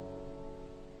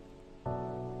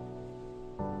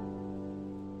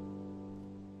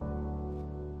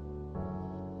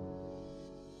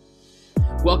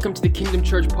Welcome to the Kingdom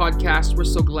Church podcast. We're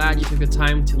so glad you took the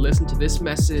time to listen to this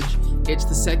message. It's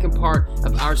the second part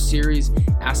of our series,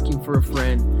 Asking for a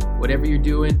Friend. Whatever you're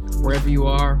doing, wherever you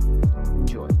are,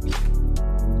 enjoy.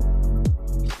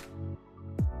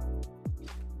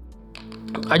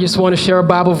 I just want to share a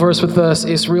Bible verse with us.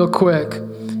 It's real quick,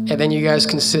 and then you guys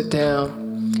can sit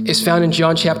down. It's found in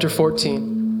John chapter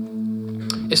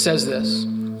 14. It says this: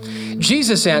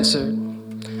 Jesus answered,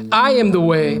 "I am the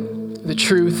way, the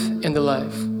truth, and the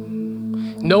life.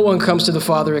 No one comes to the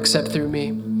Father except through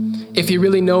me. If you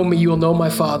really know me, you will know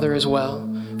my Father as well.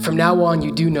 From now on,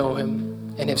 you do know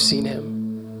him and have seen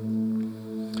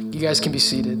him." You guys can be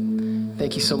seated.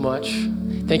 Thank you so much.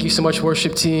 Thank you so much,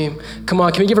 worship team. Come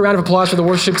on, can we give a round of applause for the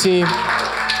worship team?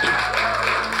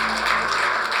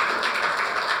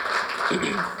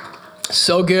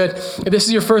 So good. If this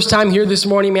is your first time here this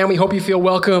morning, man, we hope you feel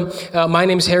welcome. My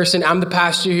name's Harrison. I'm the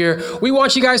pastor here. We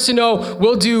want you guys to know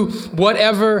we'll do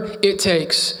whatever it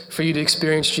takes for you to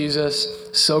experience Jesus.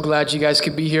 So glad you guys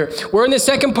could be here. We're in the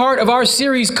second part of our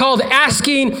series called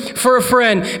Asking for a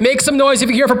Friend. Make some noise if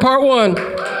you're here for part one.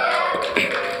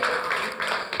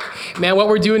 Man, what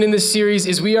we're doing in this series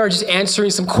is we are just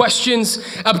answering some questions,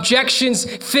 objections,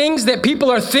 things that people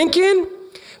are thinking,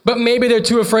 but maybe they're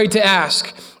too afraid to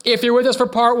ask. If you're with us for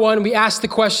part one, we asked the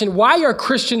question, why are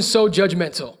Christians so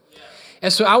judgmental?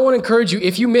 And so I want to encourage you,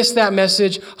 if you missed that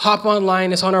message, hop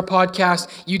online. It's on our podcast.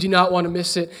 You do not want to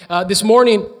miss it. This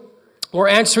morning, we're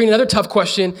answering another tough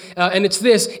question, and it's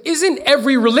this: isn't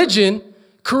every religion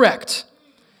correct?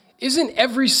 Isn't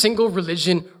every single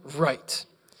religion right?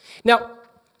 Now,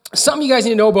 something you guys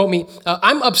need to know about me,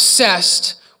 I'm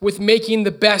obsessed with making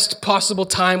the best possible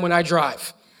time when I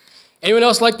drive. Anyone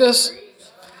else like this?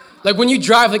 Like when you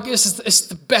drive, like it's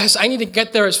the best. I need to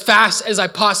get there as fast as I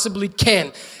possibly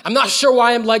can. I'm not sure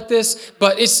why I'm like this,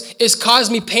 but it's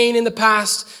caused me pain in the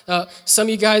past. Some of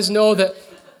you guys know that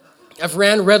I've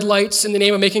ran red lights in the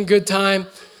name of making good time.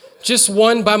 Just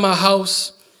one by my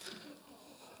house,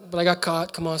 but I got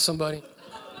caught. Come on, somebody.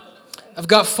 I've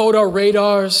got photo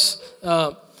radars,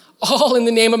 all in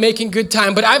the name of making good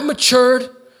time. But I've matured.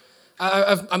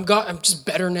 I'm just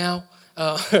better now.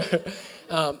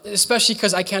 Especially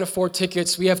because I can't afford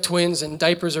tickets. We have twins, and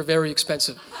diapers are very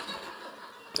expensive.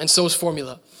 And so is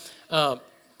formula.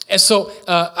 And so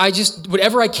I just,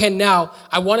 whatever I can now,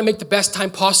 I want to make the best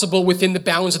time possible within the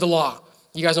bounds of the law.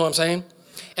 You guys know what I'm saying?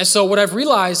 And so what I've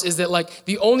realized is that like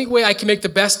the only way I can make the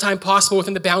best time possible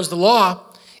within the bounds of the law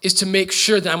is to make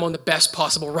sure that I'm on the best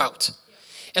possible route.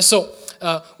 And so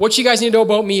what you guys need to know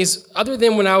about me is, other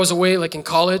than when I was away, like in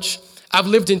college, I've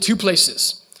lived in two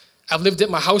places. I've lived at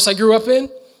my house I grew up in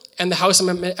and the house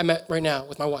I'm at right now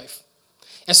with my wife.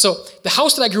 And so the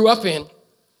house that I grew up in,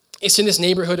 it's in this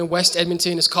neighborhood in West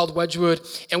Edmonton. It's called Wedgwood.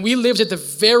 And we lived at the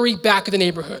very back of the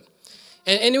neighborhood.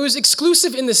 And it was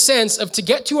exclusive in the sense of, to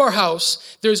get to our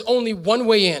house, there's only one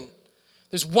way in.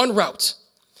 There's one route.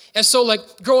 And so like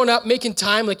growing up, making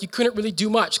time, like you couldn't really do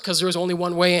much because there was only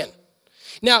one way in.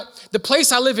 Now, the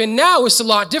place I live in now is a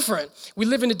lot different. We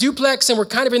live in a duplex and we're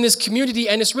kind of in this community,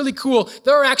 and it's really cool.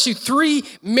 There are actually three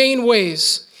main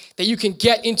ways that you can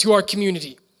get into our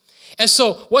community. And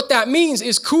so what that means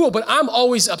is cool, but I'm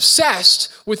always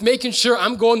obsessed with making sure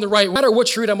I'm going the right way. No matter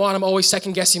which route I'm on, I'm always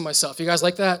second guessing myself. You guys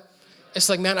like that? It's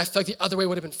like, man, I feel like the other way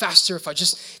would have been faster if I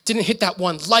just didn't hit that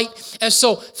one light. And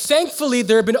so thankfully,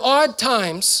 there have been odd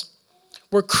times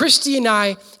where Christy and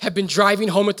I have been driving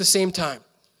home at the same time.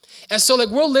 And so like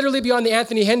we'll literally be on the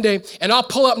Anthony Henday, and I'll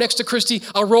pull up next to Christy,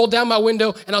 I'll roll down my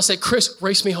window, and I'll say, "Chris,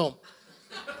 race me home."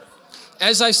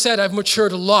 As I said, I've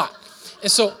matured a lot. And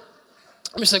so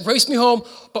I'm just like, race me home,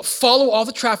 but follow all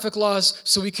the traffic laws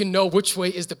so we can know which way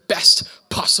is the best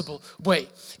possible way.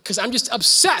 Because I'm just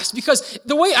obsessed, because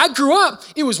the way I grew up,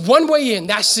 it was one way in,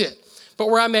 that's it. But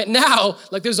where I'm at now,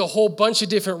 like there's a whole bunch of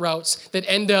different routes that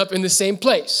end up in the same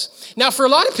place. Now, for a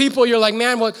lot of people, you're like,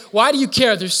 man, why do you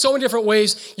care? There's so many different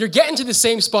ways. You're getting to the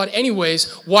same spot anyways.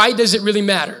 Why does it really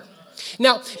matter?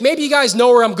 Now, maybe you guys know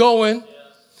where I'm going,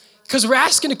 because we're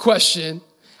asking the question,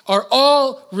 are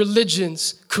all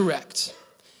religions correct?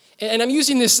 And I'm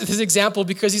using this example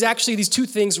because these two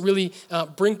things really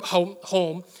bring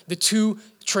home the two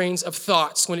trains of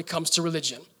thoughts when it comes to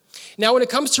religion. Now, when it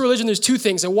comes to religion, there's two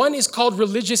things. And one is called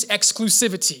religious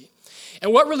exclusivity.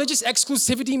 And what religious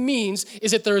exclusivity means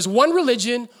is that there is one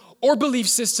religion or belief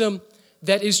system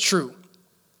that is true.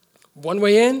 One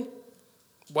way in,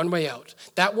 one way out.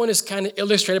 That one is kind of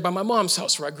illustrated by my mom's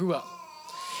house where I grew up.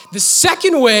 The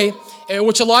second way,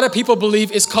 which a lot of people believe,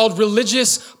 is called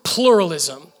religious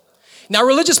pluralism. Now,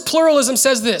 religious pluralism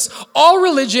says this: all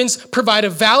religions provide a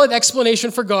valid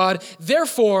explanation for God.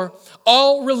 Therefore,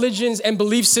 all religions and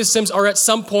belief systems are at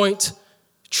some point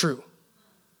true.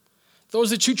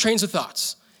 Those are the two trains of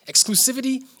thoughts: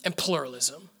 exclusivity and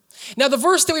pluralism. Now, the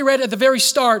verse that we read at the very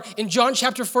start in John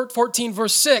chapter 14,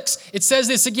 verse 6, it says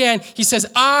this again. He says,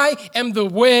 I am the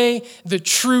way, the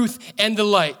truth, and the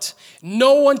light.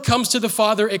 No one comes to the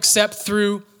Father except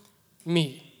through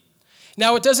me.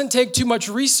 Now, it doesn't take too much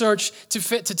research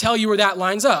to tell you where that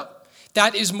lines up.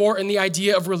 That is more in the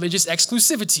idea of religious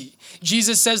exclusivity.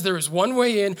 Jesus says there is one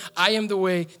way in. I am the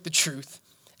way, the truth,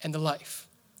 and the life.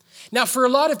 Now, for a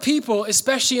lot of people,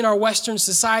 especially in our Western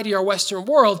society, our Western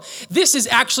world, this is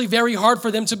actually very hard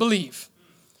for them to believe.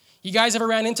 You guys ever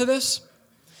ran into this?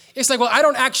 It's like, well, I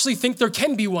don't actually think there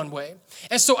can be one way.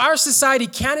 And so our society,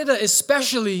 Canada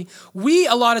especially, we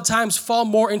a lot of times fall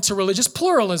more into religious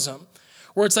pluralism,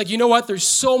 where it's like, you know what, there's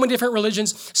so many different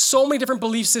religions, so many different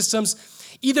belief systems.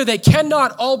 Either they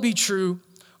cannot all be true,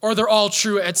 or they're all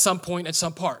true at some point, at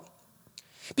some part.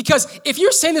 Because if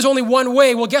you're saying there's only one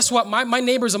way, well, guess what? My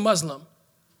neighbor's a Muslim.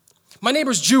 My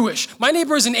neighbor's Jewish. My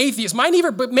neighbor is an atheist. My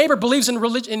neighbor believes in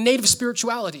religion, in native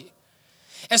spirituality.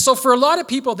 And so for a lot of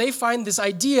people, they find this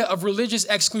idea of religious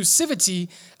exclusivity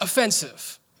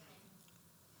offensive.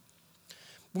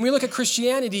 When we look at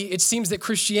Christianity, it seems that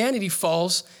Christianity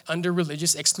falls under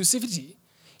religious exclusivity.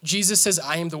 Jesus says,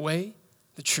 I am the way,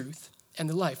 the truth, and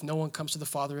the life. No one comes to the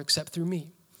Father except through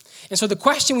me. And so the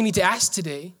question we need to ask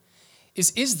today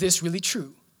is this really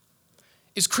true?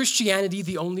 Is Christianity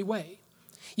the only way?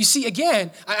 You see,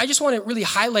 again, I just want to really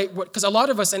highlight because a lot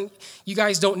of us, and you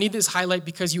guys don't need this highlight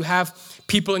because you have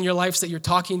people in your lives that you're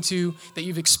talking to, that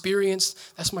you've experienced.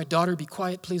 That's my daughter. Be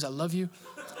quiet, please. I love you.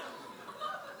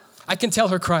 I can tell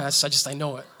her cry. I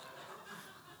know it.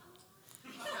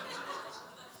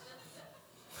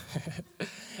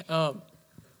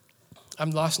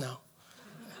 I'm lost now.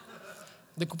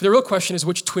 The real question is,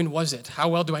 which twin was it? How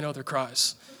well do I know their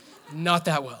cries? Not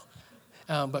that well,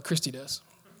 but Christy does.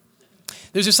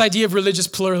 There's this idea of religious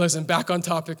pluralism, back on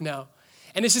topic now.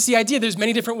 And it's just the idea there's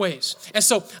many different ways. And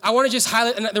so I want to just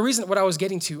highlight, and the reason what I was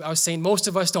getting to, I was saying most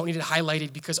of us don't need it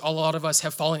highlighted because a lot of us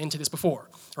have fallen into this before,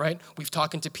 right? We've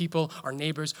talked to people, our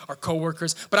neighbors, our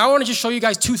coworkers. But I want to just show you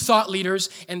guys two thought leaders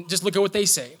and just look at what they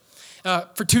say.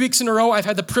 For 2 weeks in a row, I've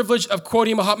had the privilege of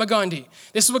quoting Mahatma Gandhi.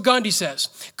 This is what Gandhi says.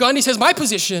 Gandhi says, my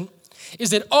position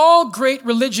is that all great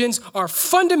religions are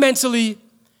fundamentally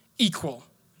equal.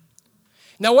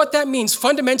 Now, what that means,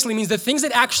 fundamentally means the things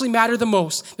that actually matter the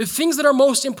most, the things that are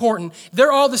most important,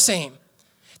 they're all the same.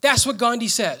 That's what Gandhi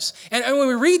says. And when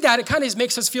we read that, it kind of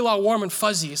makes us feel all warm and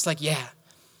fuzzy. It's like, yeah,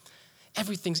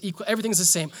 everything's equal. Everything's the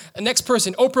same. The next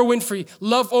person, Oprah Winfrey.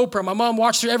 Love Oprah. My mom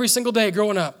watched her every single day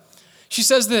growing up. She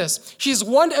says this: she says,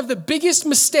 one of the biggest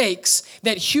mistakes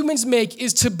that humans make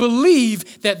is to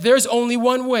believe that there's only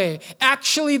one way.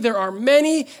 Actually, there are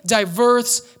many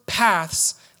diverse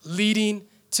paths leading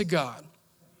to God.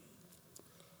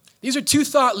 These are two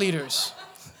thought leaders.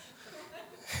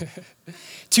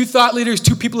 Two thought leaders,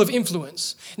 two people of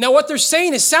influence. Now, what they're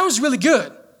saying, it sounds really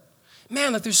good.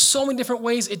 Man, like there's so many different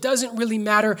ways. It doesn't really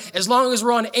matter. As long as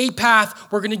we're on a path,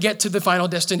 we're going to get to the final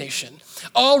destination.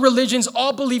 All religions,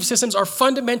 all belief systems are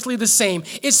fundamentally the same.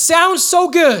 It sounds so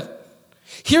good.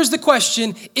 Here's the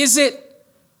question: is it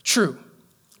true?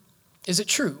 Is it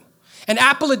true? An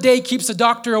apple a day keeps the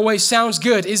doctor away sounds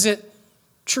good. Is it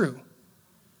true?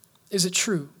 Is it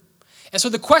true? And so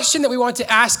the question that we want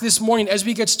to ask this morning as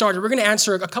we get started, we're going to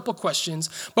answer a couple questions.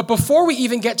 But before we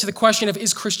even get to the question of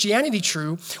is Christianity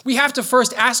true, we have to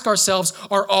first ask ourselves,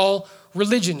 are all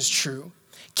religions true?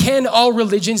 Can all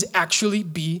religions actually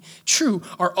be true?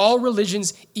 Are all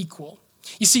religions equal?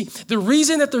 You see, the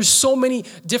reason that there's so many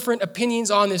different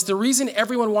opinions on this, the reason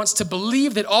everyone wants to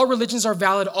believe that all religions are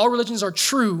valid, all religions are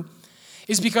true,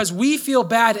 is because we feel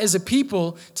bad as a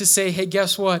people to say, hey,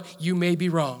 guess what? You may be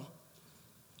wrong.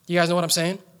 You guys know what I'm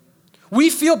saying? We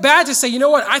feel bad to say, you know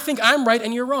what? I think I'm right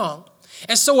and you're wrong.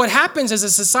 And so what happens as a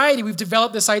society, we've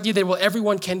developed this idea that, well,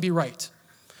 everyone can be right.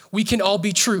 We can all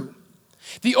be true.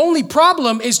 The only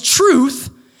problem is truth,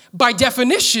 by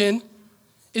definition,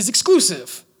 is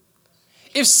exclusive.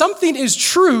 If something is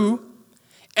true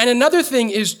and another thing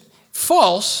is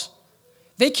false,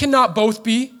 they cannot both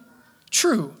be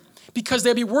true because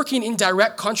they'll be working in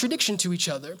direct contradiction to each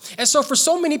other. And so for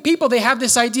so many people, they have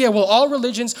this idea, well, all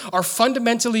religions are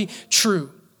fundamentally true.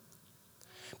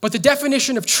 But the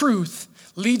definition of truth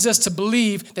leads us to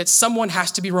believe that someone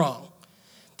has to be wrong.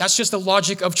 That's just the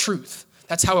logic of truth.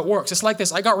 That's how it works. It's like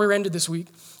this. I got rear-ended this week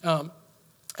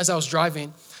as I was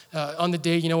driving on the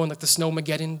day, when like the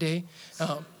Snowmageddon day.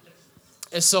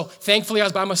 And so thankfully I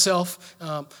was by myself.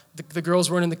 The girls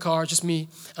weren't in the car, just me.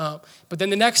 But then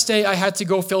the next day I had to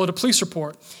go fill out a police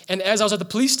report. And as I was at the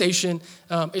police station,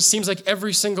 it seems like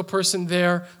every single person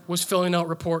there was filling out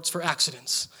reports for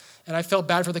accidents. And I felt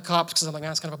bad for the cops because I'm like,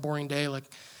 man, it's kind of a boring day. Like,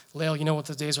 Lael, you know what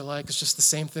the days are like. It's just the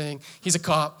same thing. He's a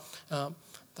cop.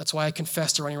 That's why I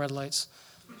confess to running red lights.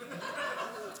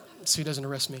 So he doesn't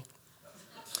arrest me.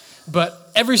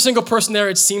 But every single person there,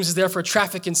 it seems, is there for a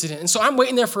traffic incident. And so I'm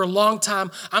waiting there for a long time.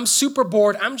 I'm super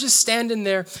bored. I'm just standing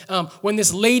there when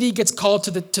this lady gets called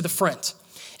to the front.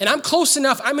 And I'm close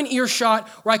enough. I'm in earshot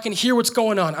where I can hear what's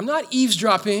going on. I'm not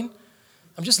eavesdropping.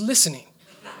 I'm just listening.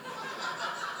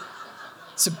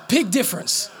 It's a big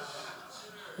difference.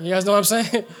 You guys know what I'm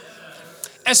saying?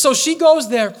 And so she goes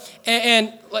there,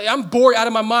 and like, I'm bored out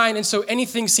of my mind, and so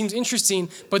anything seems interesting,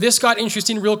 but this got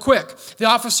interesting real quick. The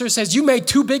officer says, you made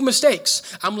 2 big mistakes.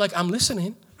 I'm like, I'm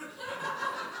listening.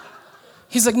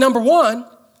 He's like, number 1,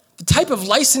 the type of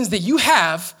license that you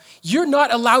have, you're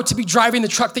not allowed to be driving the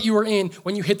truck that you were in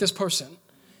when you hit this person.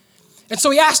 And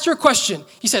so he asked her a question.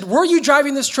 He said, were you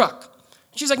driving this truck?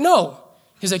 She's like, no.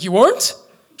 He's like, you weren't?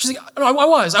 She's like, no, I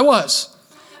was.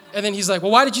 And then he's like,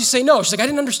 well, why did you say no? She's like, I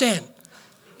didn't understand.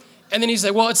 And then he's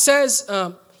like, well, it says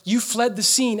you fled the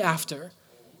scene after.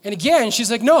 And again,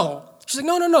 she's like, no. She's like,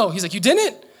 no. He's like, you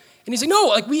didn't? And he's like, no,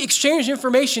 like we exchanged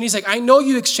information. He's like, I know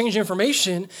you exchanged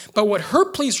information, but what her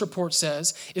police report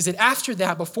says is that after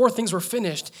that, before things were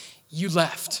finished, you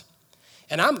left.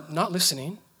 And I'm not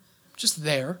listening, just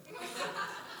there.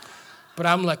 But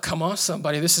I'm like, come on,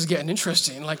 somebody, this is getting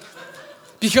interesting. Like,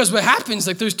 because what happens,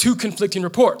 like there's 2 conflicting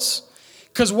reports.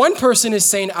 Because one person is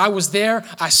saying, I was there,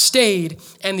 I stayed,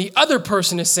 and the other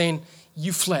person is saying,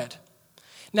 you fled.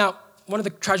 Now, one of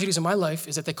the tragedies of my life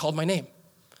is that they called my name.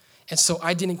 And so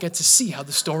I didn't get to see how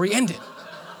the story ended.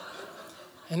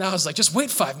 And I was like, just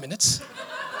wait 5 minutes.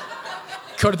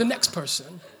 Go to the next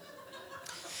person.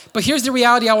 But here's the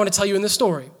reality I want to tell you in the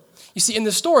story. You see, in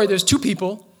the story, there's 2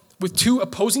 people with 2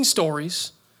 opposing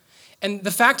stories. And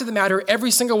the fact of the matter,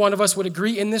 every single one of us would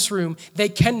agree in this room, they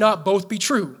cannot both be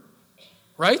true.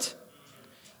 Right?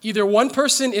 Either one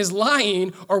person is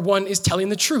lying or one is telling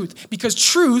the truth, because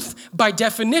truth, by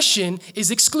definition, is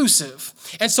exclusive.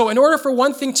 And so in order for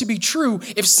one thing to be true,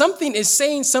 if something is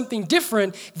saying something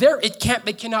different,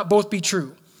 they cannot both be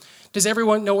true. Does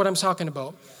everyone know what I'm talking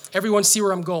about? Everyone see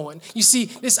where I'm going? You see,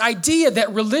 this idea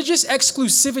that religious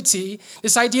exclusivity,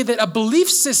 this idea that a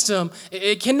belief system,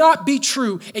 it cannot be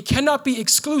true, it cannot be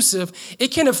exclusive, it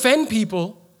can offend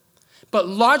people. But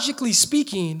logically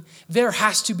speaking, there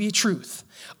has to be truth.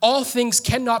 All things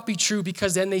cannot be true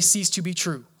because then they cease to be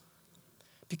true,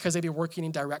 because they'd be working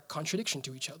in direct contradiction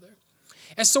to each other.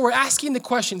 And so we're asking the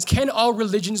questions, can all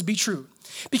religions be true?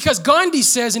 Because Gandhi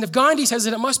says, and if Gandhi says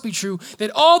that it must be true, that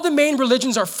all the main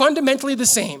religions are fundamentally the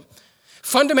same.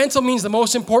 Fundamental means the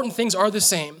most important things are the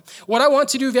same. What I want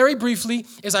to do very briefly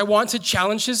is I want to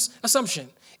challenge his assumption.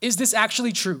 Is this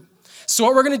actually true? So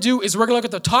what we're going to do is we're going to look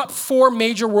at the top 4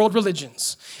 major world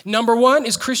religions. Number 1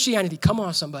 is Christianity. Come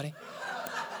on, somebody.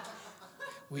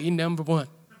 We number 1.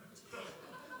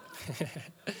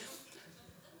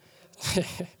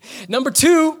 Number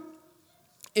 2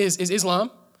 is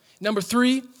Islam. Number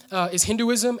 3 is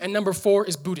Hinduism. And number 4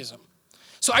 is Buddhism.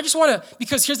 So I just want to,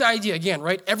 because here's the idea again,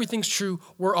 right? Everything's true.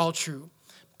 We're all true.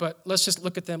 But let's just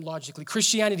look at them logically.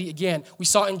 Christianity, again, we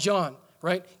saw in John.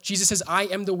 Right? Jesus says, I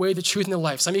am the way, the truth, and the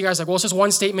life. Some of you guys are like, well, it's just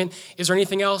one statement. Is there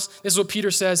anything else? This is what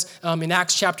Peter says in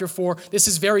Acts chapter 4. This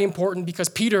is very important because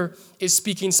Peter is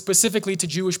speaking specifically to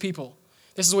Jewish people.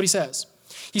 This is what he says.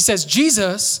 He says,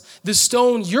 Jesus, the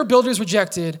stone your builders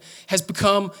rejected, has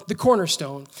become the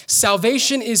cornerstone.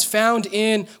 Salvation is found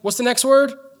in, what's the next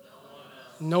word?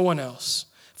 No one else.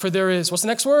 For there is, what's the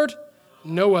next word?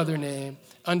 No other name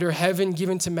under heaven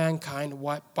given to mankind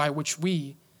by which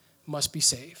we must be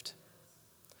saved.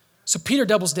 So Peter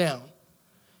doubles down.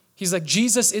 He's like,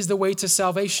 Jesus is the way to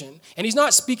salvation. And he's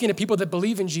not speaking to people that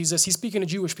believe in Jesus. He's speaking to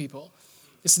Jewish people.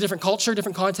 It's a different culture,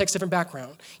 different context, different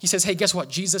background. He says, hey, guess what?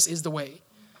 Jesus is the way.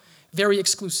 Very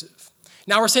exclusive.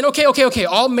 Now we're saying, okay.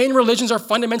 All main religions are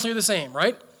fundamentally the same,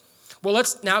 right? Well,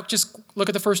 let's now just look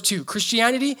at the first 2.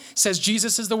 Christianity says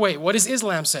Jesus is the way. What does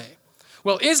Islam say?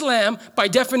 Well, Islam, by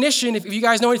definition, if you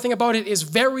guys know anything about it, is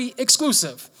very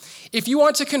exclusive. If you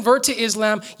want to convert to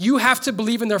Islam, you have to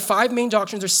believe in their 5 main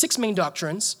doctrines. There's 6 main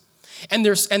doctrines, and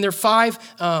there are 5.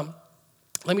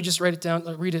 Let me just write it down,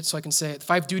 read it so I can say it.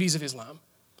 5 duties of Islam.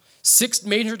 6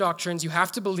 major doctrines you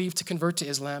have to believe to convert to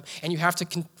Islam, and you have to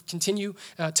continue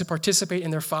to participate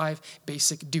in their 5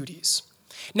 basic duties.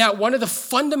 Now, one of the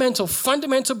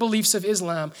fundamental beliefs of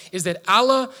Islam is that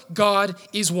Allah, God,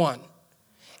 is one.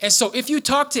 And so if you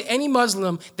talk to any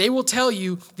Muslim, they will tell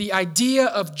you the idea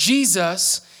of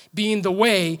Jesus being the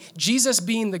way, Jesus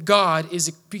being God is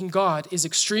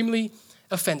extremely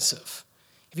offensive.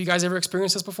 Have you guys ever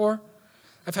experienced this before?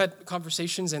 I've had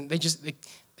conversations and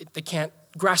they can't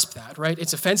grasp that, right?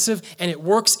 It's offensive and it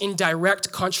works in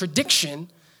direct contradiction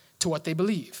to what they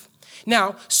believe.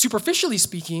 Now, superficially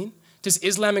speaking, does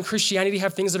Islam and Christianity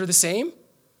have things that are the same?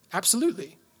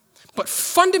 Absolutely. But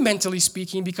fundamentally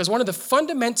speaking, because one of the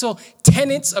fundamental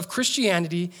tenets of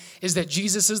Christianity is that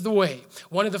Jesus is the way.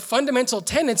 One of the fundamental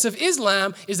tenets of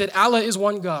Islam is that Allah is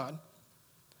one God.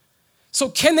 So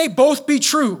can they both be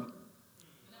true?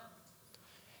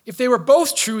 If they were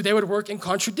both true, they would work in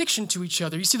contradiction to each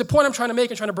other. You see, the point I'm trying to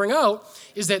make and trying to bring out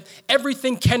is that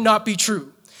everything cannot be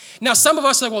true. Now, some of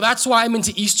us are like, well, that's why I'm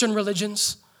into Eastern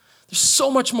religions. They're so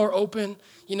much more open,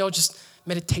 just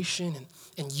meditation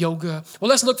and yoga. Well,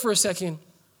 let's look for a second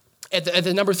at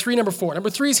the number 3, number 4. Number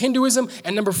 3 is Hinduism,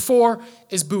 and number 4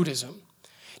 is Buddhism.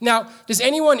 Now, does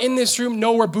anyone in this room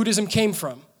know where Buddhism came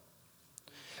from?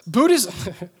 Buddhism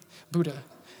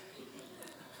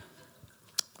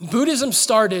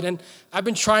started, and I've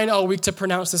been trying all week to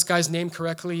pronounce this guy's name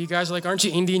correctly. You guys are like, aren't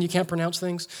you Indian? You can't pronounce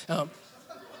things.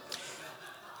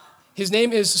 His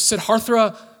name is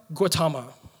Siddhartha Gautama.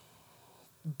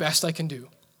 Best I can do.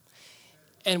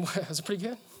 And was it pretty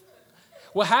good?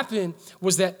 What happened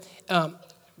was that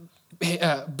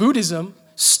Buddhism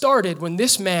started when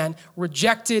this man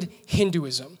rejected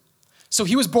Hinduism. So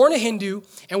he was born a Hindu,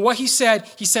 and what he said,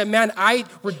 man, I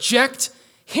reject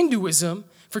Hinduism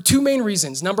for 2 main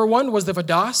reasons. Number 1 was the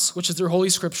Vedas, which is their holy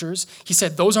scriptures. He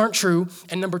said those aren't true.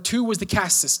 And number 2 was the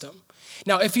caste system.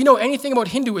 Now, if you know anything about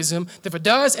Hinduism, the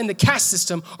Vedas and the caste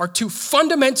system are 2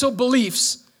 fundamental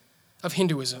beliefs of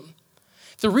Hinduism.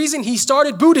 The reason he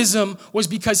started Buddhism was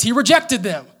because he rejected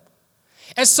them.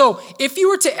 And so if you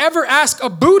were to ever ask a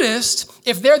Buddhist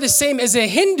if they're the same as a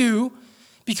Hindu,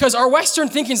 because our Western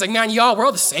thinking is like, man, y'all, we're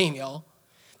all the same, y'all.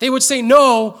 They would say,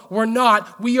 no, we're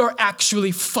not. We are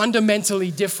actually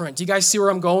fundamentally different. Do you guys see where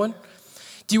I'm going?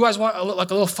 Do you guys want a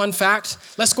little fun fact?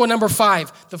 Let's go number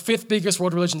 5, the 5th biggest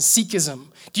world religion, Sikhism.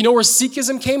 Do you know where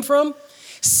Sikhism came from?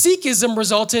 Sikhism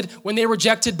resulted when they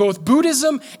rejected both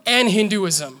Buddhism and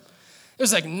Hinduism. It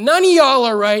was like, none of y'all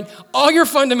are right. All your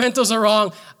fundamentals are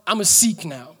wrong. I'm a Sikh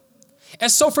now.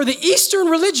 And so for the Eastern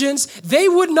religions, they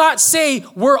would not say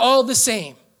we're all the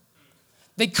same.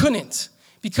 They couldn't,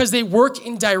 because they work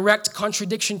in direct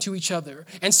contradiction to each other.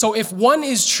 And so if one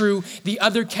is true, the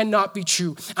other cannot be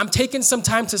true. I'm taking some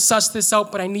time to suss this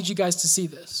out, but I need you guys to see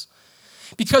this.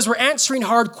 Because we're answering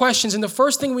hard questions, and the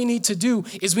first thing we need to do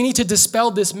is we need to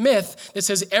dispel this myth that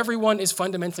says everyone is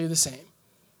fundamentally the same.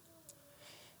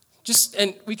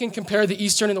 And we can compare the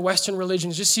Eastern and the Western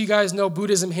religions. Just so you guys know,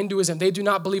 Buddhism, Hinduism, they do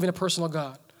not believe in a personal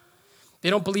God. They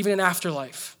don't believe in an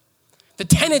afterlife. The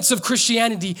tenets of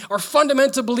Christianity, our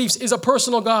fundamental beliefs, is a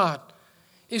personal God.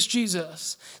 It's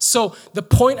Jesus. So the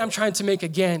point I'm trying to make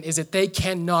again is that they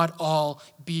cannot all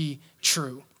be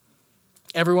true.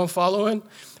 Everyone following?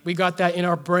 We got that in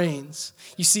our brains.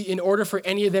 You see, in order for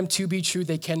any of them to be true,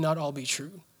 they cannot all be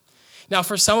true. Now,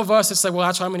 for some of us, it's like, well,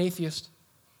 that's why I'm an atheist.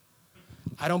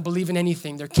 I don't believe in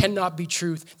anything. There cannot be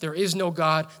truth. There is no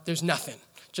God. There's nothing.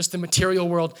 Just the material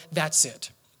world. That's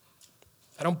it.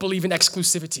 I don't believe in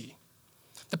exclusivity.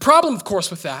 The problem, of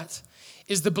course, with that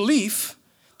is the belief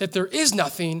that there is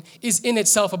nothing is in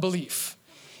itself a belief.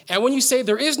 And when you say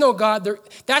there is no God,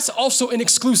 that's also an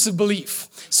exclusive belief.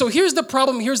 So here's the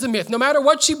problem, here's the myth. No matter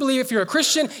what you believe, if you're a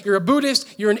Christian, you're a Buddhist,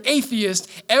 you're an atheist,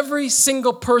 every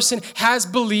single person has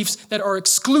beliefs that are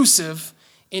exclusive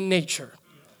in nature.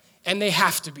 And they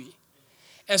have to be.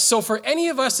 And so for any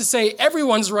of us to say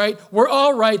everyone's right, we're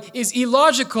all right, is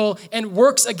illogical and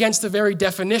works against the very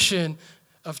definition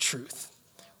of truth.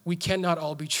 We cannot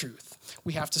all be truth.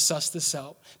 We have to suss this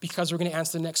out because we're going to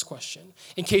answer the next question.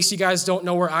 In case you guys don't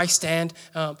know where I stand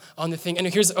on the thing. And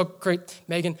here's, great,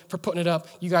 Megan, for putting it up.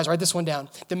 You guys write this one down.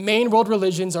 The main world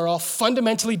religions are all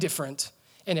fundamentally different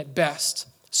and at best,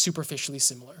 superficially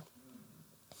similar.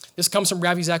 This comes from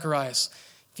Ravi Zacharias.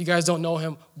 If you guys don't know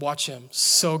him, watch him.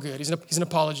 So good. He's an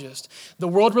apologist. The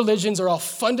world religions are all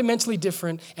fundamentally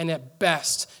different and at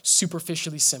best,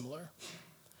 superficially similar.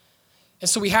 And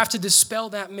so we have to dispel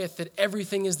that myth that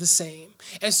everything is the same.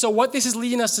 And so what this is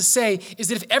leading us to say is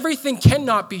that if everything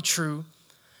cannot be true,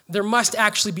 there must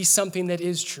actually be something that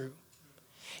is true.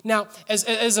 Now,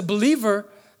 as a believer,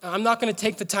 I'm not going to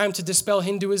take the time to dispel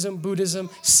Hinduism, Buddhism,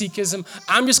 Sikhism.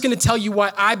 I'm just going to tell you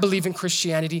why I believe in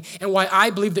Christianity and why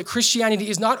I believe that Christianity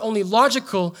is not only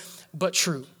logical, but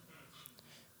true.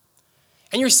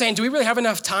 And you're saying, do we really have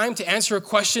enough time to answer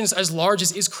questions as large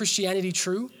as is Christianity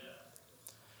true?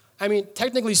 I mean,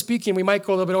 technically speaking, we might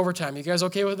go a little bit overtime. You guys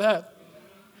okay with that?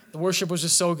 The worship was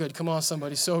just so good. Come on,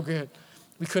 somebody, so good.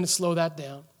 We couldn't slow that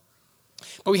down.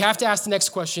 But we have to ask the next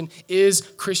question, is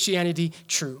Christianity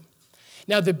true?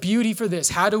 Now, the beauty for this,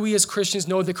 how do we as Christians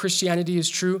know that Christianity is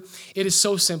true? It is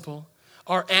so simple.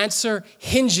 Our answer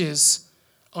hinges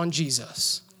on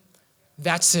Jesus.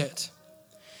 That's it.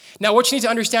 Now, what you need to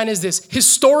understand is this.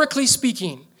 Historically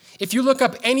speaking, if you look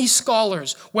up any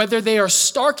scholars, whether they are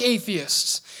stark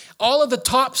atheists, all of the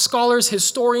top scholars,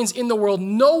 historians in the world,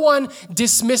 no one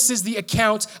dismisses the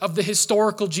account of the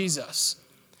historical Jesus.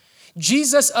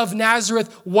 Jesus of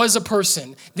Nazareth was a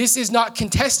person. This is not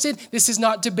contested. This is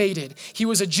not debated. He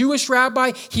was a Jewish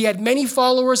rabbi. He had many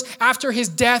followers. After his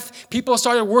death, people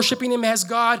started worshiping him as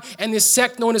God, and this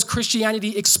sect known as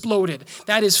Christianity exploded.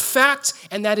 That is fact,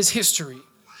 and that is history.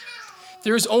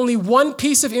 There is only one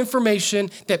piece of information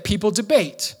that people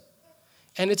debate,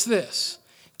 and it's this.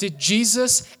 Did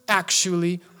Jesus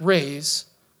actually raise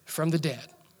from the dead?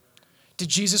 Did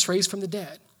Jesus raise from the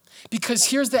dead? Because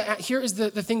here is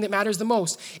the thing that matters the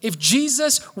most. If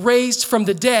Jesus raised from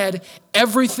the dead,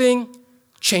 everything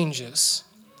changes.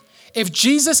 If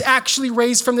Jesus actually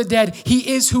raised from the dead,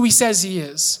 he is who he says he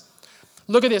is.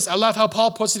 Look at this. I love how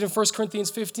Paul puts it in 1 Corinthians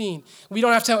 15. We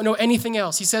don't have to know anything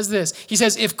else. He says this. He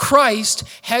says, if Christ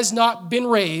has not been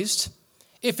raised,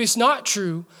 if it's not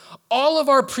true, all of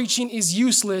our preaching is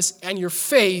useless and your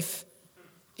faith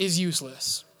is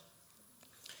useless.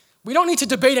 We don't need to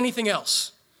debate anything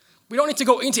else. We don't need to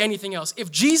go into anything else.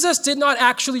 If Jesus did not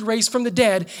actually raise from the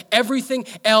dead, everything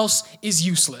else is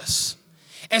useless.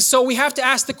 And so we have to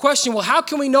ask the question, well, how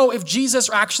can we know if Jesus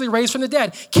actually raised from the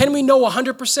dead? Can we know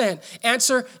 100%?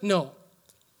 Answer, no,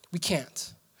 we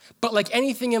can't. But like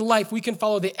anything in life, we can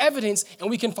follow the evidence and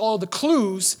we can follow the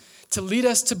clues to lead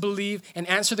us to believe and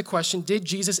answer the question, did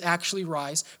Jesus actually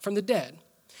rise from the dead?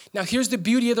 Now, here's the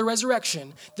beauty of the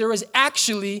resurrection. There is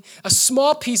actually a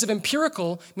small piece of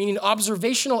empirical, meaning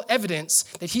observational evidence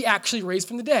that he actually raised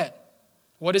from the dead.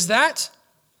 What is that?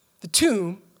 The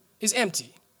tomb is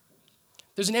empty.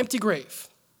 There's an empty grave.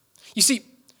 You see,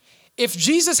 if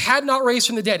Jesus had not raised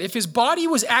from the dead, if his body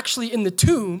was actually in the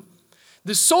tomb,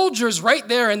 the soldiers right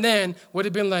there and then would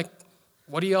have been like,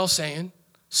 what are y'all saying?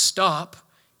 Stop.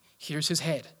 Here's his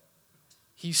head.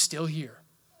 He's still here.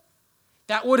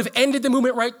 That would have ended the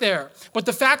movement right there. But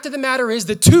the fact of the matter is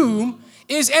the tomb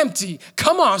is empty.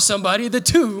 Come on, somebody. The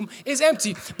tomb is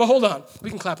empty. But hold on. We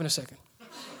can clap in a second.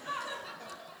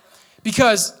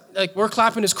 Because we're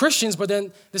clapping as Christians, but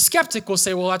then the skeptic will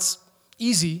say, well, that's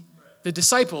easy. The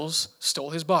disciples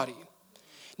stole his body.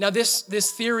 Now, this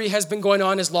theory has been going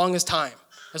on as long as time.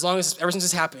 Ever since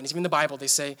this happened. Even in the Bible, they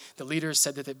say the leaders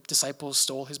said that the disciples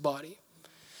stole his body.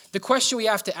 The question we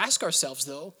have to ask ourselves,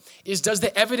 though, is does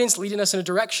the evidence lead us in a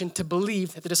direction to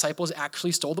believe that the disciples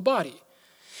actually stole the body?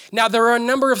 Now, there are a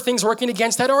number of things working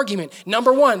against that argument.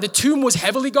 Number one, the tomb was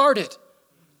heavily guarded.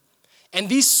 And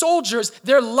these soldiers,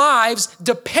 their lives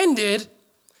depended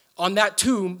on that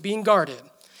tomb being guarded.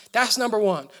 That's number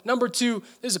one. Number two,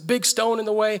 there's a big stone in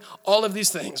the way, all of these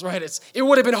things, right? It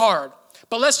would have been hard.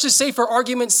 But let's just say for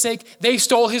argument's sake, they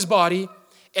stole his body.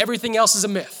 Everything else is a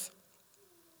myth.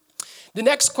 The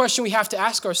next question we have to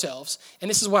ask ourselves, and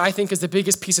this is what I think is the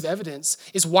biggest piece of evidence,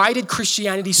 is why did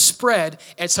Christianity spread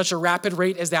at such a rapid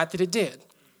rate as that it did?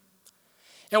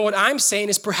 And what I'm saying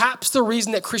is perhaps the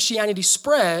reason that Christianity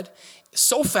spread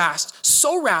so fast,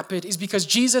 so rapid, is because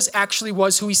Jesus actually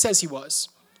was who he says he was.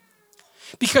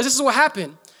 Because this is what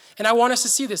happened, and I want us to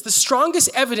see this. The strongest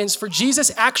evidence for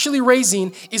Jesus actually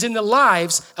raising is in the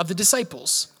lives of the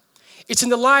disciples. It's in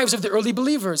the lives of the early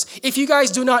believers. If you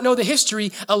guys do not know the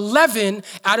history, 11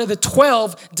 out of the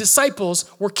 12 disciples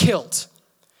were killed.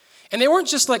 And they weren't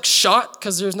just like shot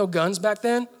because there's no guns back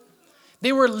then.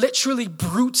 They were literally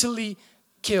brutally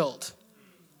killed,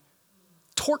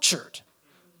 tortured,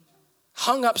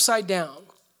 hung upside down.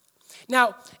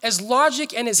 Now, as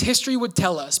logic and as history would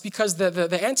tell us, because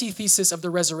the antithesis of the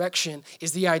resurrection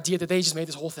is the idea that they just made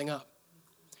this whole thing up.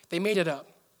 They made it up.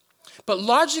 But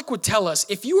logic would tell us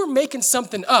if you were making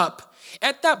something up,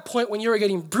 at that point when you were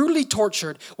getting brutally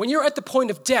tortured, when you're at the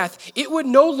point of death, it would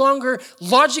no longer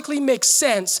logically make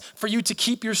sense for you to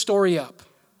keep your story up.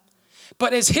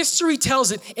 But as history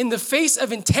tells it, in the face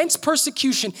of intense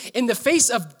persecution, in the face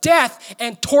of death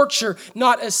and torture,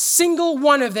 not a single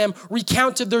one of them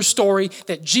recounted their story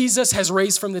that Jesus has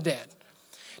raised from the dead.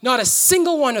 Not a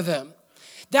single one of them.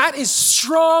 That is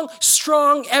strong,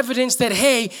 strong evidence that,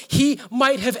 hey, he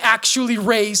might have actually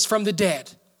raised from the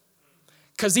dead.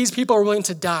 Because these people are willing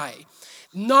to die.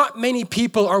 Not many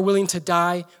people are willing to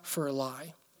die for a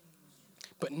lie.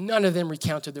 But none of them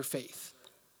recounted their faith.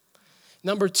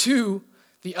 Number two,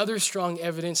 The other strong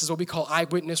evidence is what we call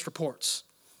eyewitness reports.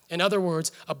 In other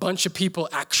words, a bunch of people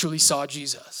actually saw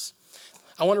Jesus.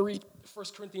 I want to read 1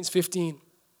 Corinthians 15.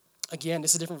 Again,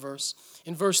 this is a different verse.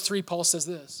 In verse 3, Paul says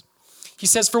this. He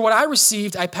says, "For what I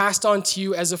received, I passed on to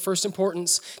you as of first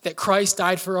importance, that Christ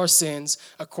died for our sins,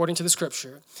 according to the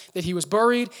Scripture, that he was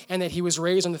buried, and that he was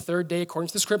raised on the third day, according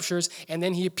to the Scriptures, and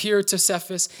then he appeared to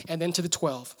Cephas, and then to the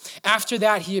 12. After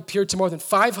that, he appeared to more than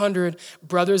 500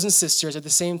 brothers and sisters at the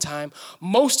same time,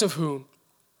 most of whom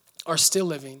are still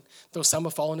living, though some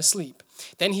have fallen asleep.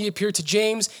 Then he appeared to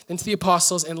James, then to the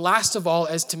apostles, and last of all,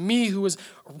 as to me who was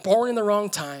born in the wrong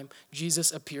time,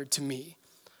 Jesus appeared to me."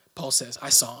 Paul says, I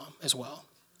saw him as well.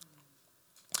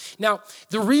 Now,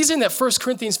 the reason that 1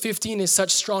 Corinthians 15 is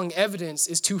such strong evidence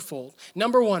is twofold.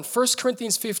 Number one, 1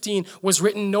 Corinthians 15 was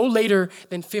written no later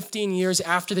than 15 years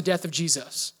after the death of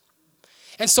Jesus.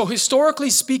 And so historically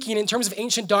speaking, in terms of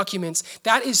ancient documents,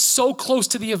 that is so close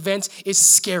to the event, it's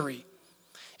scary.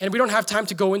 And we don't have time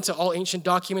to go into all ancient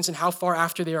documents and how far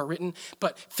after they are written,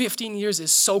 but 15 years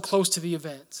is so close to the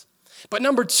event. But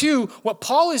number two, what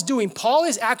Paul is doing, Paul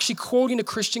is actually quoting a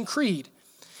Christian creed.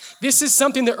 This is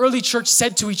something the early church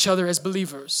said to each other as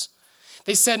believers.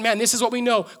 They said, man, this is what we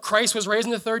know. Christ was raised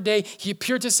on the third day. He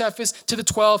appeared to Cephas, to the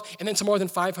 12, and then to more than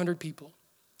 500 people.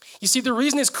 You see, the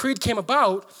reason this creed came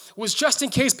about was just in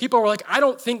case people were like, I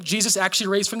don't think Jesus actually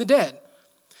raised from the dead.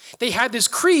 They had this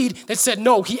creed that said,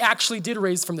 no, he actually did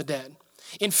raise from the dead.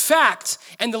 In fact,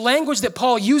 and the language that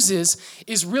Paul uses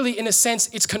is really, in a sense,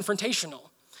 it's confrontational.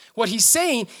 What he's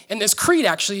saying, and this creed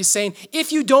actually is saying,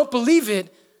 if you don't believe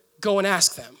it, go and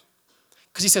ask them.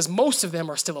 Because he says most of them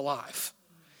are still alive.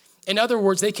 In other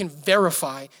words, they can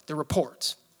verify the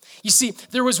report. You see,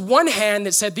 there was one hand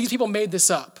that said these people made this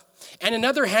up, and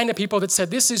another hand of people that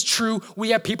said this is true,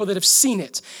 we have people that have seen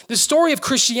it. The story of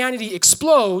Christianity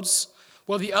explodes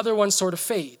while the other one sort of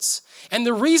fades. And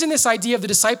the reason this idea of the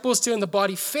disciples still in the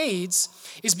body fades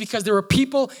is because there are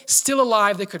people still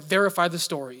alive that could verify the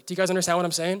story. Do you guys understand what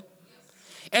I'm saying?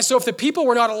 And so if the people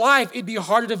were not alive, it'd be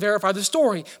harder to verify the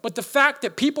story. But the fact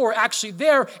that people were actually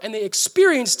there and they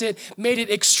experienced it made it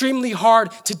extremely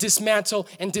hard to dismantle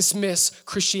and dismiss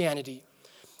Christianity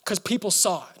because people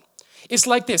saw it. It's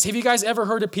like this. Have you guys ever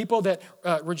heard of people that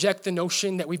reject the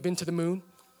notion that we've been to the moon?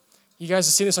 You guys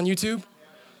have seen this on YouTube?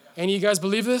 Any of you guys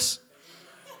believe this?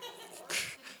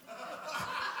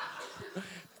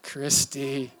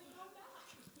 Christy.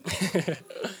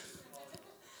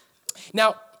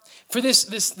 Now, for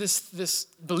this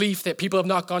belief that people have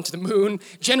not gone to the moon,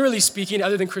 generally speaking,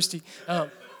 other than Christy,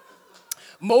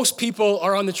 most people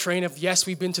are on the train of, yes,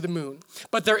 we've been to the moon.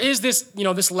 But there is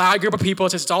this loud group of people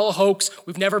that says it's all a hoax,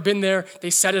 we've never been there, they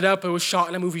set it up, it was shot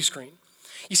on a movie screen.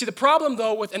 You see, the problem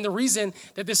though, and the reason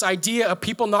that this idea of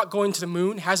people not going to the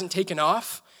moon hasn't taken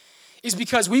off is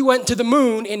because we went to the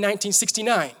moon in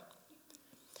 1969.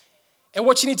 And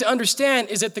what you need to understand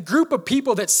is that the group of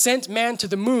people that sent man to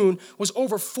the moon was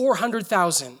over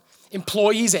 400,000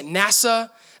 employees at NASA,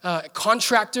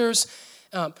 contractors,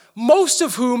 most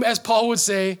of whom, as Paul would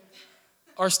say,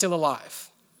 are still alive.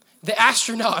 The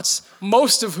astronauts,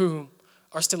 most of whom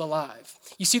are still alive.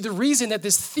 You see, the reason that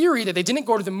this theory that they didn't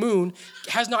go to the moon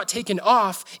has not taken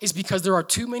off is because there are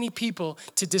too many people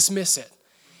to dismiss it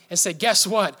and say, guess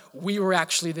what? We were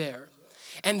actually there.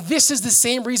 And this is the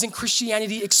same reason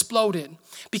Christianity exploded,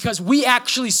 because we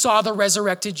actually saw the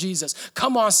resurrected Jesus.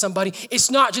 Come on, somebody. It's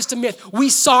not just a myth. We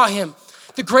saw him.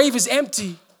 The grave is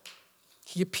empty.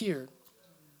 He appeared.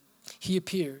 He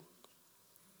appeared.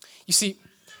 You see,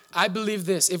 I believe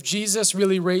this. If Jesus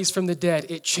really raised from the dead,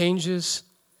 it changes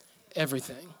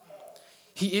everything.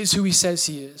 He is who he says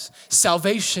he is.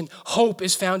 Salvation, hope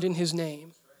is found in his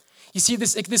name. You see,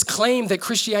 this claim that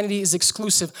Christianity is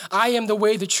exclusive. I am the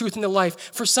way, the truth, and the life.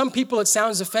 For some people, it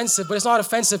sounds offensive, but it's not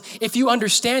offensive. If you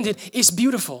understand it, it's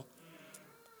beautiful.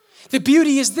 The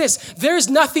beauty is this. There's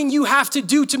nothing you have to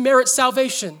do to merit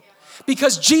salvation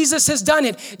because Jesus has done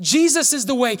it. Jesus is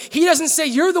the way. He doesn't say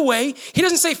you're the way. He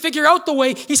doesn't say figure out the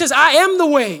way. He says, I am the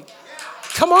way.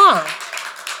 Come on.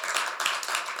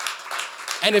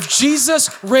 And if Jesus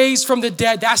raised from the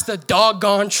dead, that's the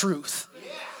doggone truth.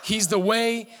 He's the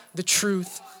way, the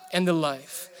truth, and the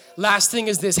life. Last thing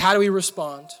is this. How do we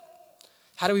respond?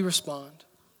 How do we respond?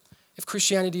 If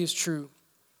Christianity is true,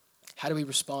 how do we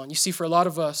respond? You see, for a lot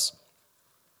of us,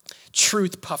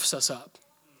 truth puffs us up,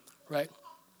 right?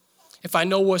 If I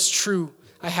know what's true,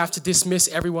 I have to dismiss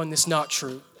everyone that's not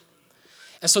true.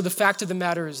 And so the fact of the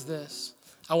matter is this.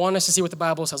 I want us to see what the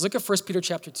Bible says. Look at 1 Peter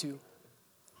chapter 2.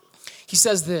 He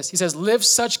says this. He says, live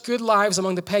such good lives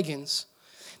among the pagans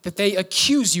that they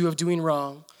accuse you of doing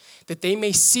wrong, that they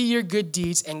may see your good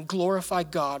deeds and glorify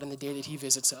God on the day that he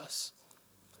visits us.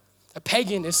 A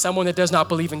pagan is someone that does not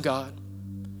believe in God.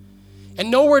 And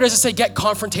nowhere does it say get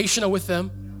confrontational with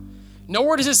them.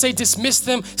 Nowhere does it say dismiss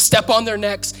them, step on their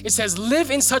necks. It says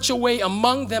live in such a way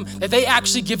among them that they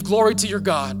actually give glory to your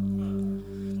God.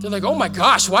 They're like, oh my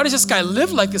gosh, why does this guy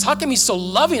live like this? How come he's so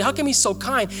loving? How come he's so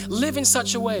kind? Live in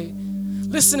such a way.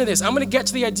 Listen to this. I'm going to get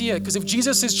to the idea because if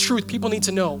Jesus is truth, people need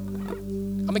to know.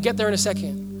 I'm going to get there in a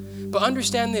second. But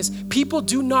understand this. People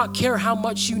do not care how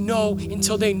much you know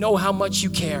until they know how much you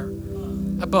care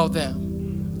about them.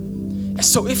 And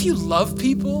so if you love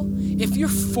people, if you're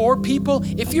for people,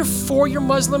 if you're for your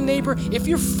Muslim neighbor, if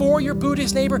you're for your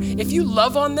Buddhist neighbor, if you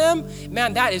love on them,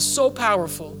 man, that is so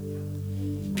powerful.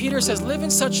 Peter says, live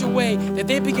in such a way that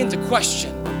they begin to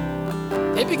question.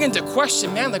 They begin to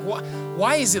question, man, like,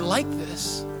 why is it like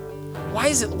this?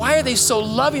 Why are they so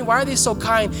loving? Why are they so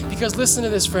kind? Because listen to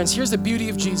this, friends. Here's the beauty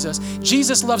of Jesus.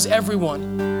 Jesus loves everyone.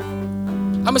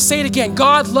 I'm going to say it again.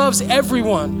 God loves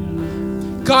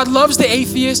everyone. God loves the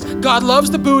atheist. God loves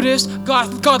the Buddhist.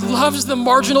 God loves the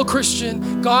marginal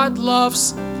Christian. God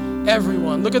loves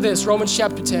everyone. Look at this, Romans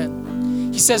chapter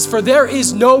 10. He says, for there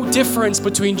is no difference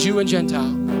between Jew and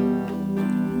Gentile.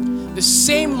 The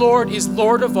same Lord is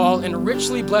Lord of all and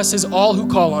richly blesses all who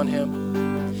call on him.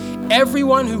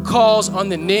 Everyone who calls on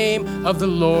the name of the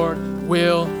Lord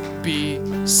will be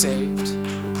saved.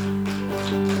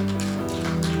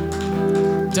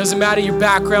 Doesn't matter your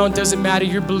background, doesn't matter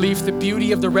your belief. The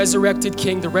beauty of the resurrected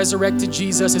King, the resurrected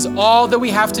Jesus is all that we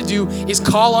have to do is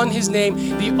call on his name.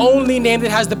 The only name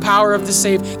that has the power of the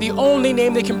save, the only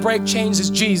name that can break chains is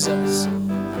Jesus.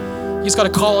 You just got to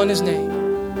call on his name.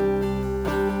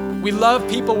 We love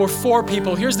people, we're for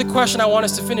people. Here's the question I want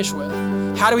us to finish with.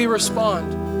 How do we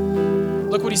respond?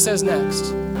 Look what he says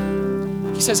next.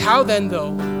 He says, how then,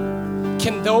 though,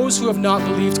 can those who have not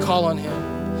believed call on him?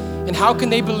 And how can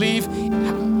they believe?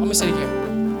 I'm going to say it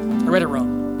again. I read it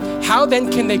wrong. How then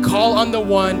can they call on the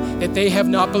one that they have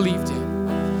not believed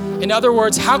in? In other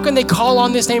words, how can they call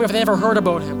on this name if they never heard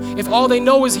about him? If all they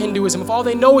know is Hinduism, if all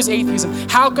they know is atheism,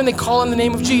 how can they call on the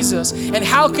name of Jesus? And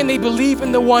how can they believe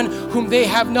in the one whom they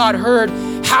have not heard?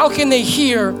 How can they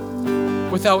hear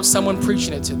without someone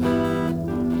preaching it to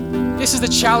them? This is the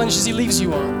challenge he leaves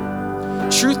you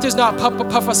on. Truth does not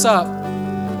puff us up,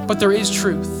 but there is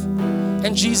truth.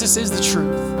 And Jesus is the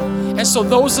truth. And so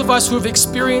those of us who have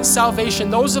experienced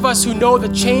salvation, those of us who know the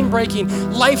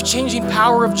chain-breaking, life-changing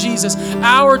power of Jesus,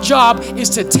 our job is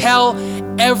to tell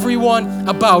everyone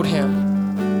about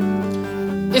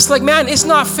him. It's like, man, it's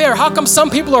not fair. How come some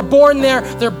people are born there,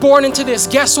 they're born into this?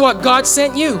 Guess what? God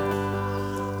sent you.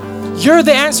 You're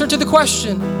the answer to the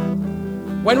question.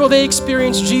 When will they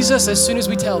experience Jesus? As soon as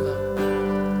we tell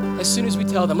them. As soon as we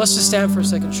tell them. Let's just stand for a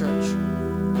second, church.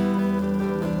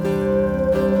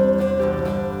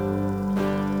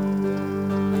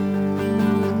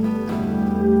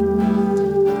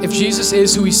 If Jesus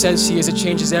is who he says he is, it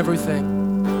changes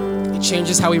everything. It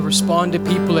changes how we respond to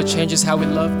people. It changes how we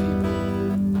love people.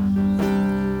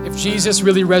 If Jesus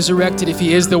really resurrected, if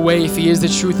he is the way, if he is the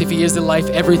truth, if he is the life,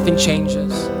 everything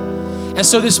changes. And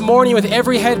so this morning, with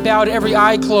every head bowed, every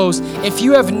eye closed, if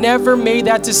you have never made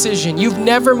that decision, you've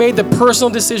never made the personal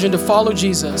decision to follow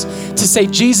Jesus, to say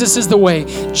Jesus is the way,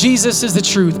 Jesus is the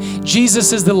truth,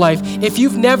 Jesus is the life. If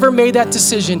you've never made that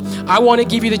decision, I want to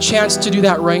give you the chance to do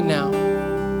that right now.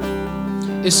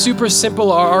 It's super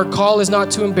simple. Our call is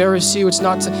not to embarrass you. It's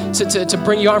not to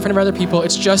bring you out in front of other people.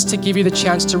 It's just to give you the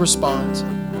chance to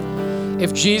respond.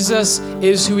 If Jesus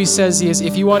is who he says he is,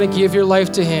 if you want to give your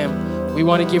life to him, we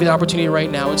want to give you the opportunity right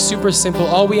now. It's super simple.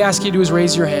 All we ask you to do is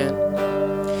raise your hand.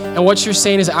 And what you're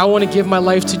saying is, I want to give my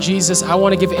life to Jesus. I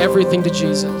want to give everything to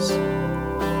Jesus.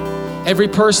 Every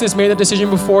person that's made that decision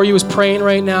before you is praying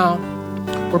right now.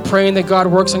 We're praying that God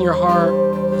works on your heart,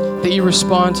 that you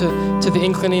respond to the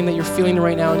inclining that you're feeling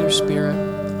right now in your spirit.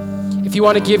 If you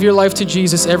want to give your life to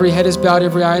Jesus, every head is bowed,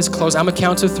 every eye is closed. I'm going to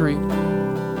count to 3.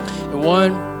 And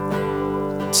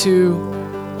 1,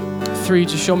 2, 3.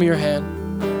 Just show me your hand.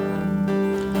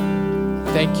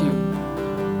 Thank you.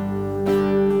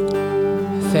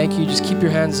 Thank you. Just keep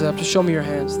your hands up. Just show me your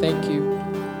hands. Thank you.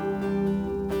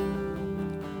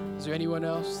 Is there anyone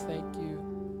else? Thank you.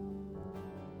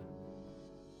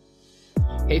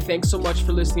 Hey, thanks so much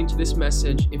for listening to this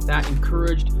message. If that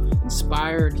encouraged,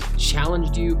 inspired,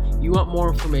 challenged you, you want more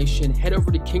information, head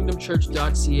over to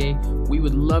kingdomchurch.ca. We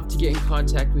would love to get in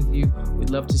contact with you. We'd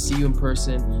love to see you in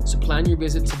person. So plan your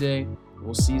visit today.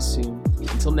 We'll see you soon.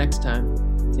 Until next time,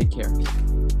 take care.